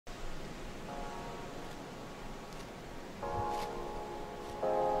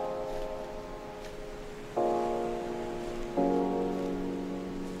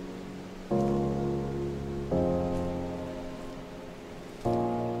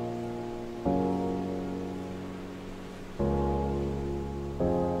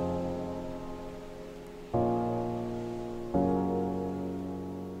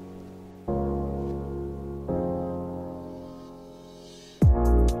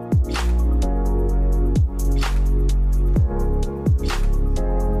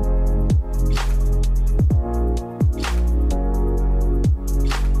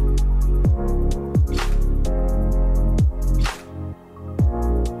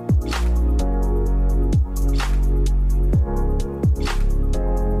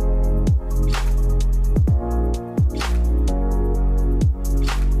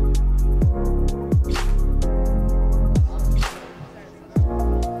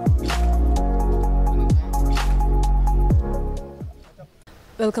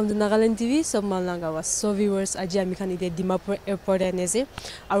Welcome to NLTV. So Naga was so viewers aji ami khan ide Dimapur Airport anese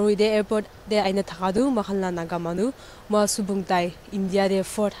aru ide airport de aina thakadu mahalna Naga manu Moa Subong tai India de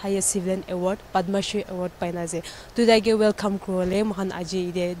 4th highest civilian award Padma Shri Award paina je to dai welcome krole mahan aji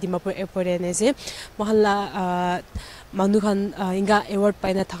ide Dimapur Airport anese mahalla manu khan inga award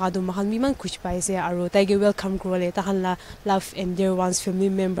paina thakadu mahan miman khush paise aru dai welcome krole tahanla love and dear ones family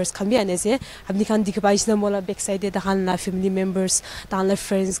members khan bi anese hamni khan dikhaisna mola backside de tahanla family members tahanla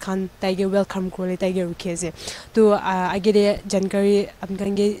friends khan taige welcome krole taige rukhese to agere jankari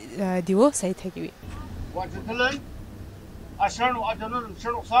amkange diwo sai thakiwi wajitlan ashan ajanun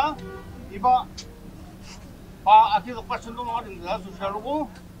shiruksa iba pa aki lokasundong adin la susharugo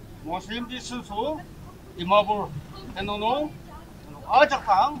muslim di sunsu Dimapur enono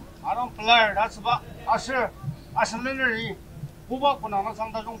ajakang arang player dasba asher asleneri kuba kunana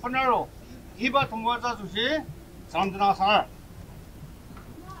sangdajong panaro iba tumwaza sushi samdana sar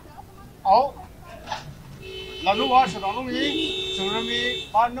au lalu wasranungi surami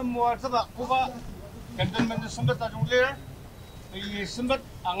panam muazaba kuba cantonment sambat tajong ler i sambat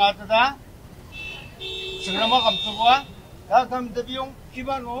angatada surama kamsuwa kakam debiong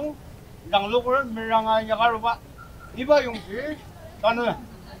iba no langlukur miranga yagaruba iba yung si kana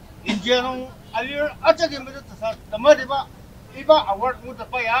Indianong alir atagim betul sa tamadiba iba award mu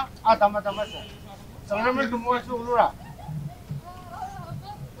tapaya atama sa surami kumuas ulura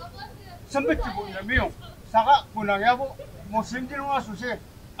sambat tibo namiyo saka kunangya bo muslim din nga susi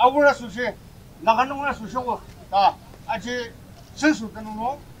awura susi nakanong nga susi ko ta aji sensu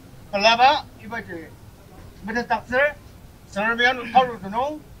tanong kalaba iba je beda takser sarbian utaru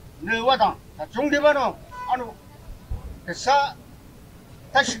tanong newata ta jongdeba no anu esa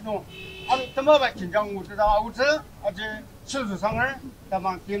tashino anu tamaba kinjang uta auta aji sensu sangar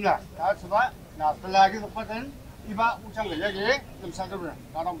tamang timla ta suba na pelagi lopaten iba ucang gaya lemsadura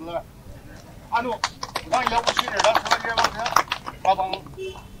karang bela anu bang ya usir dah sebagai apa babang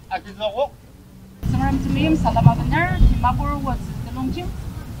akizago Seram temim salama benar Dimapur was telongjim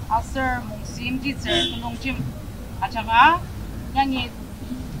aser mungsim teacher telongjim acara yang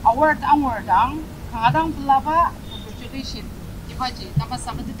award ang kadang pelaba congratulation ibaji nama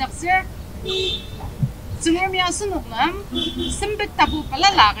sama dedaksir seram ya sunuknam sembet tabu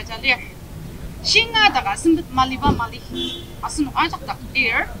pelala kejalir singa daga sembet maliba malih asunuk ajak tak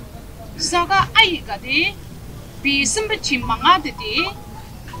dear Saga ai gadi bi sembet manga dedi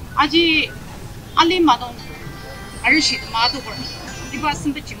aji ali madong arshi madu ber iba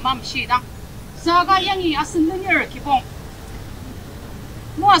sembet mam shida saga yangi asendenyer kibong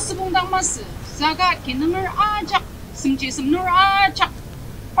Moa Subong dang mas saga kinnger ajak semji semnur ajak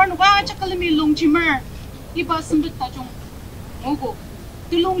parnuga ajak kalmi longjimer iba sembet tajong mogo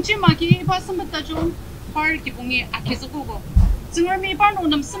tu longjimagi iba sembet tajong par kibongi akizugo Zengami parno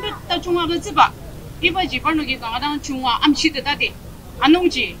nam sembet ta chunga ga ziba iba ji parno gi ga dang chunga amchi de da de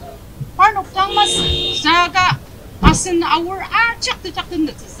anongji parno tang mas saga asen awur a chak de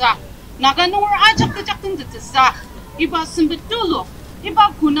tsa naga nor a chak de tsa iba sembet tulo iba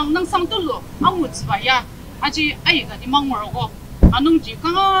kunang nang sang tulo amu ziba ya aji ai ga di mangmor go anongji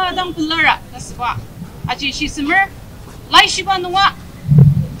ga dang pulara dasba aji shi semer lai shiba nwa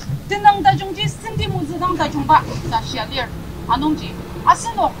tenang da jongji sendi mu zang da jongba da xialir Anongji,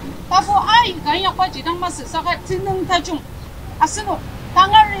 asino, tabu ai gaya kwa jidang mas saka tineng tajung, asino,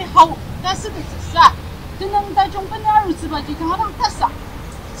 tangari hau, tasib sa, tineng tajung penaru sebagai kadang tasa,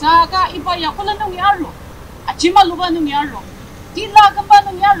 saka iba ya kula nung yaru, acima luba nung yaru, tila gamba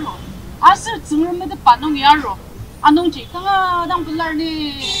nung yaru, asir zengur med panung yaru, anongji, kadang belar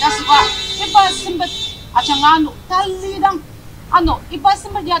ni dasba, iba sembet acanganu, talidang, ano, iba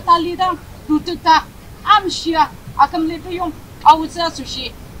sembet ya talidang, dututa, amsia. Akam lepe yung awuza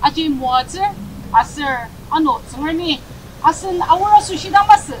sushi aji muazer aser ano zengami asen awura sushi dang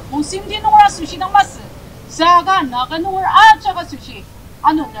mas musim din awura sushi dang mas saga naga nor aja ga sushi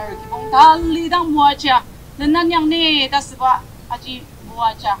ano ner kibong dali dang muaja nenan yang ne dasba aji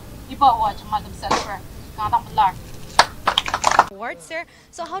muaja iba muaja madam selfer kadang belar Award, sir.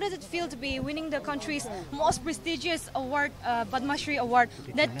 So how does it feel to be winning the country's most prestigious award, Padma Shri Award,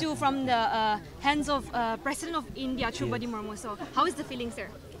 that too from the hands of President of India, Shri Awardee Moa? So how is the feeling,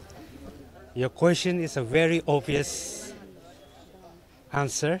 sir? Your question is a very obvious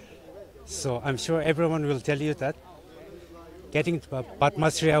answer. So I'm sure everyone will tell you that getting the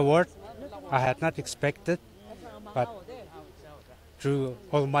Padma Shri Award, I had not expected, but through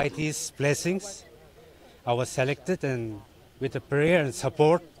Almighty's blessings, I was selected, and with the prayer and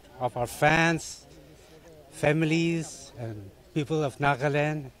support of our fans, families, and people of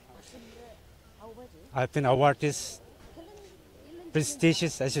Nagaland, I've been awarded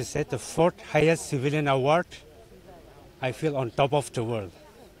prestigious, as you said, the fourth highest civilian award. I feel on top of the world.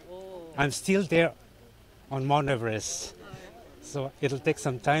 I'm still there on Mount Everest. So it'll take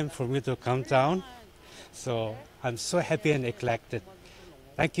some time for me to come down. So I'm so happy and eclectic.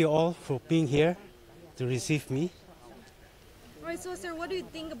 Thank you all for being here to receive me. Right, so sir, what do you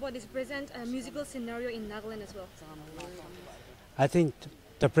think about this present musical scenario in Nagaland as well? I think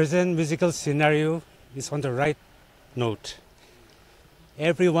the present musical scenario is on the right note.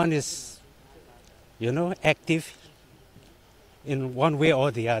 Everyone is, active in one way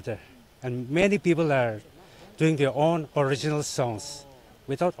or the other. And many people are doing their own original songs.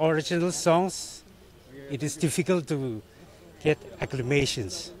 Without original songs, it is difficult to get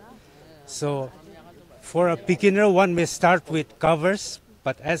acclamations. So for a beginner, one may start with covers,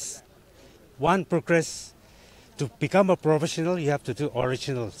 but as one progresses to become a professional, you have to do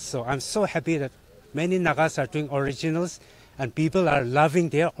originals. So I'm so happy that many Nagas are doing originals and people are loving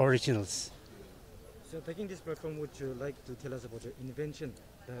their originals. So taking this platform, would you like to tell us about your invention,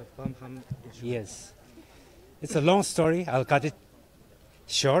 the Bamhum instrument? Yes. It's a long story. I'll cut it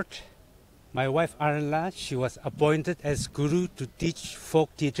short. My wife Arla, she was appointed as guru to teach folk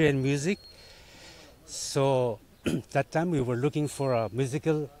theater and music. So that time we were looking for a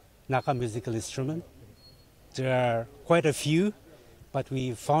Naga musical instrument. There are quite a few, but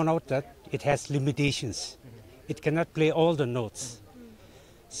we found out that it has limitations. It cannot play all the notes.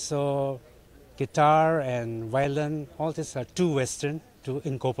 So guitar and violin, all these are too Western to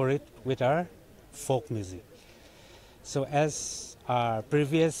incorporate with our folk music. So as our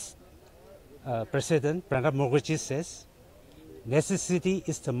previous president, Pranab Mukherjee says, necessity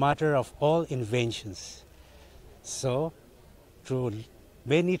is the mother of all inventions. So through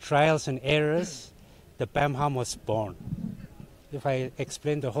many trials and errors, the Bamhum was born. If I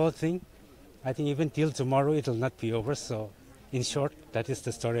explain the whole thing, I think even till tomorrow it will not be over. So in short, that is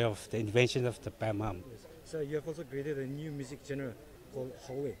the story of the invention of the Bamhum. Yes. So you have also created a new music genre called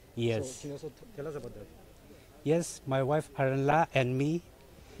Howe. Yes. So can you also tell us about that? Yes, my wife Arla and me,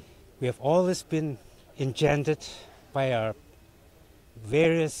 we have always been enchanted by our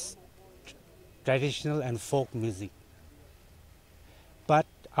various traditional and folk music. But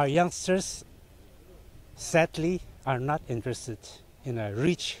our youngsters, sadly, are not interested in a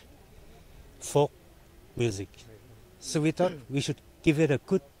rich folk music. So we thought we should give it a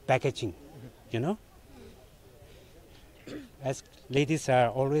good packaging, As ladies are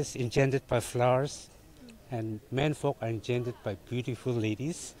always enchanted by flowers, and men folk are enchanted by beautiful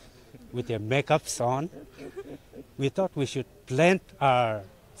ladies with their makeups on. We thought we should blend our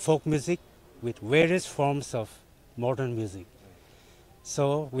folk music with various forms of modern music.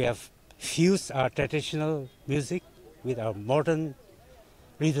 So we have fused our traditional music with our modern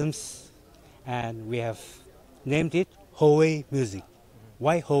rhythms, and we have named it Howe music.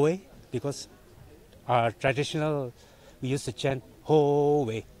 Why Howe? Because our traditional, we used to chant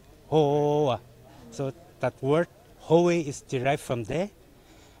Howe, Hoa. So that word Howe is derived from there,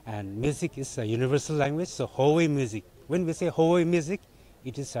 and music is a universal language, so Howe music. When we say Howe music,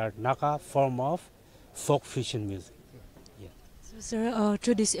 it is our Naga form of folk fusion music. Yeah. So, sir,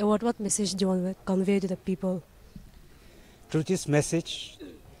 through this award, what message do you want to convey to the people? Through this message,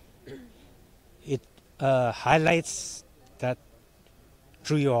 it highlights that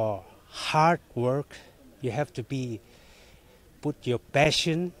through your hard work, you have to put your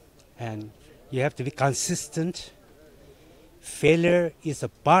passion, and you have to be consistent. Failure is a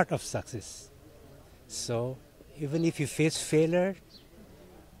part of success. So even if you face failure,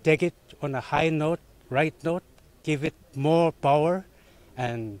 take it on a high note, right note, give it more power,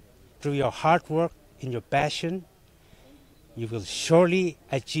 and through your hard work in your passion, you will surely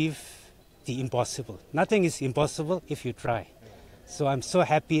achieve the impossible. Nothing is impossible if you try. So I'm so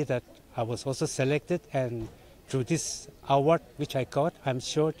happy that I was also selected, and through this award which I got, I'm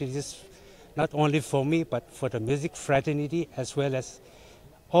sure this is not only for me, but for the music fraternity as well as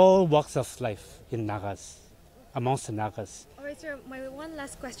all walks of life in Nagas, amongst the Nagas. All right, sir, my one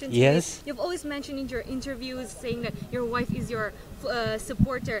last question to Yes. you. You've always mentioned in your interviews saying that your wife is your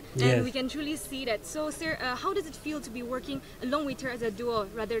supporter, and Yes. we can truly see that. So, sir, how does it feel to be working along with her as a duo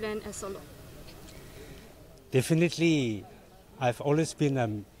rather than a solo? Definitely, I've always been a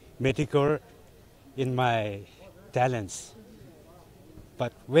mediocre in my talents.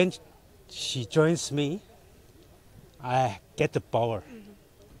 But when she joins me, I get the power.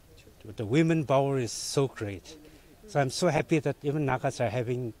 The women power is so great. So I'm so happy that even Nagas are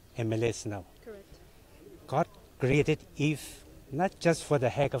having MLAs now. Correct. God created Eve not just for the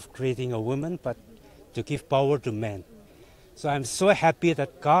heck of creating a woman, but to give power to men. So I'm so happy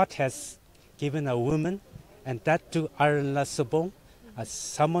that God has given a woman, and that to Awardee Moa Subong,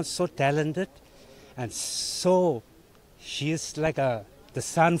 someone so talented and so she is like the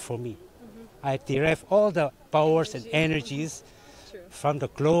sun for me. I derive all the powers and energies from the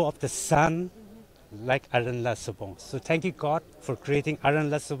glow of the sun, like Awardee Subong. So thank you God for creating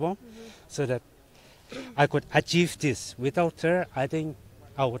Awardee Subong, so that I could achieve this. Without her, I think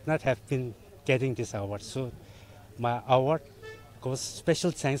I would not have been getting this award. So my award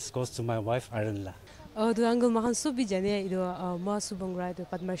special thanks goes to my wife Awardee. तो uncle माखन सब भी जाने इधर मोआ सुबंग राय तो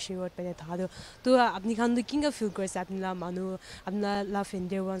Padma Shri award पे था तो अपनी खान तो किंगा फील कर सकते हैं मानो अपना लाफ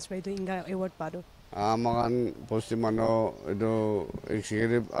इंडिया वंस पे तो इंगा अवार्ड पारो माखन पोस्ट मानो इधर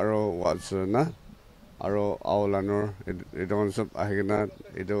एक्सिक्यूटिव आरो वाट्स ना आरो आवलानोर इधर सब आगे ना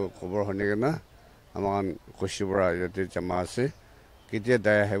इधर खबर होने के ना माखन खुशी बड़ा ये जमा से कितने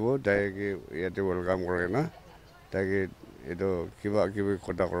दाया है वो दाया कि ये तो वेलकम करें ना ताकि इधर किबा किबी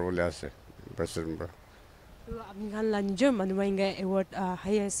कोटा कर बोले आसे प्रेसिडेंट पर तो अपनी Khan लंजर मनवाएंगे award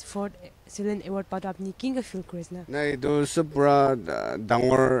highest fourth civilian award पातो अपनी किंगा फील कर ना नहीं तो सब पूरा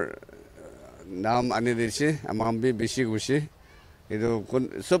डांगर नाम आने देशे अमाम भी बेसी खुशी इधर कौन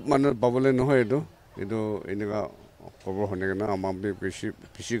सब मानो बाबुले न हो इधर इनका खबर होने के ना अमाम भी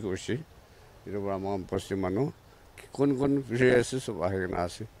बेसी खुशी इधर बड़ा अमाम पोस्ट मानो कौन फ्रेश सब आगे ना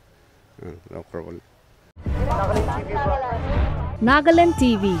आसे डॉक्टर बोले Nagaland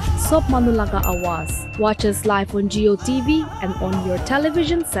TV, Sop Manulaga Awas. Watch us live on Geo TV and on your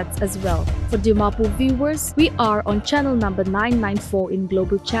television sets as well. For Dimapur viewers, we are on channel number 994 in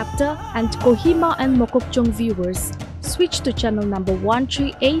Global Chapter, and Kohima and Mokokchung viewers, switch to channel number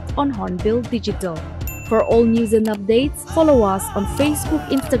 138 on Hornbill Digital. For all news and updates, follow us on Facebook,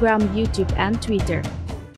 Instagram, YouTube and Twitter.